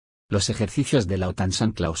Los ejercicios de la OTAN se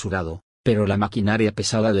han clausurado, pero la maquinaria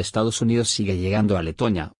pesada de Estados Unidos sigue llegando a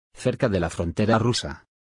Letonia, cerca de la frontera rusa.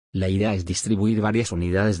 La idea es distribuir varias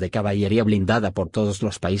unidades de caballería blindada por todos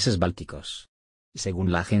los países bálticos.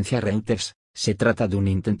 Según la agencia Reuters, se trata de un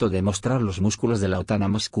intento de mostrar los músculos de la OTAN a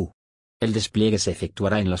Moscú. El despliegue se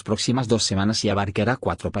efectuará en las próximas 2 semanas y abarcará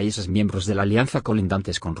 4 países miembros de la alianza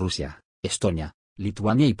colindantes con Rusia, Estonia,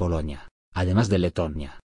 Lituania y Polonia, además de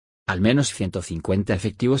Letonia. Al menos 150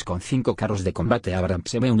 efectivos con 5 carros de combate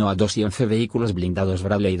Abrams M1A2 y 11 vehículos blindados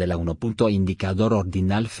Bradley de la 1. Indicador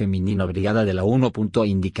Ordinal Femenino Brigada de la 1.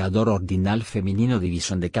 Indicador Ordinal Femenino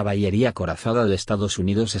División de Caballería Acorazada de Estados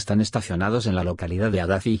Unidos están estacionados en la localidad de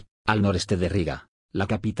Adafi, al noreste de Riga, la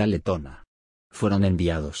capital letona. Fueron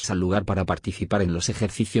enviados al lugar para participar en los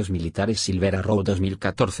ejercicios militares Silver Arrow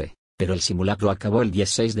 2014, pero el simulacro acabó el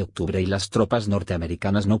 16 de octubre y las tropas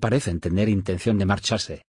norteamericanas no parecen tener intención de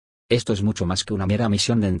marcharse. Esto es mucho más que una mera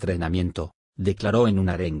misión de entrenamiento, declaró en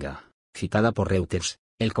una arenga, citada por Reuters,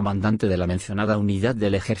 el comandante de la mencionada unidad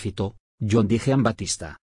del ejército, John D.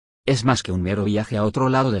 Giambattista. Es más que un mero viaje a otro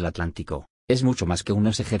lado del Atlántico, es mucho más que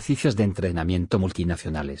unos ejercicios de entrenamiento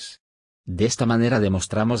multinacionales. De esta manera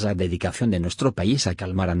demostramos la dedicación de nuestro país a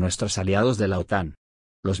calmar a nuestros aliados de la OTAN.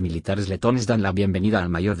 Los militares letones dan la bienvenida al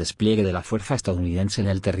mayor despliegue de la fuerza estadounidense en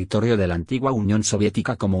el territorio de la antigua Unión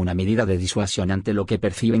Soviética como una medida de disuasión ante lo que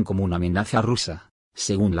perciben como una amenaza rusa,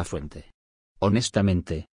 según la fuente.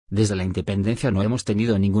 Honestamente, desde la independencia no hemos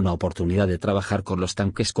tenido ninguna oportunidad de trabajar con los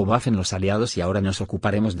tanques como hacen los aliados y ahora nos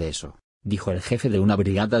ocuparemos de eso, dijo el jefe de una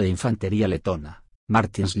brigada de infantería letona,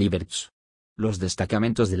 Martins Liberts. Los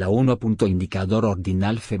destacamentos de la 1. Indicador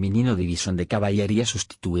Ordinal Femenino División de Caballería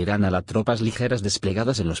sustituirán a las tropas ligeras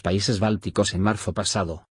desplegadas en los países bálticos en marzo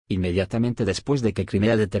pasado, inmediatamente después de que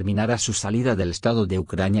Crimea determinara su salida del Estado de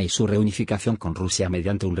Ucrania y su reunificación con Rusia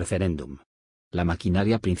mediante un referéndum. La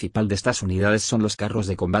maquinaria principal de estas unidades son los carros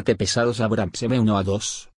de combate pesados Abrams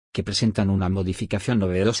M1A2, que presentan una modificación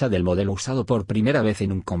novedosa del modelo usado por primera vez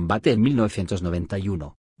en un combate en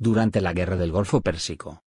 1991, durante la Guerra del Golfo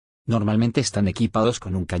Pérsico. Normalmente están equipados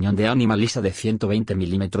con un cañón de ánima lisa de 120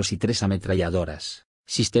 mm y 3 ametralladoras,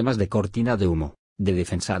 sistemas de cortina de humo, de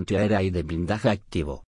defensa antiaérea y de blindaje activo.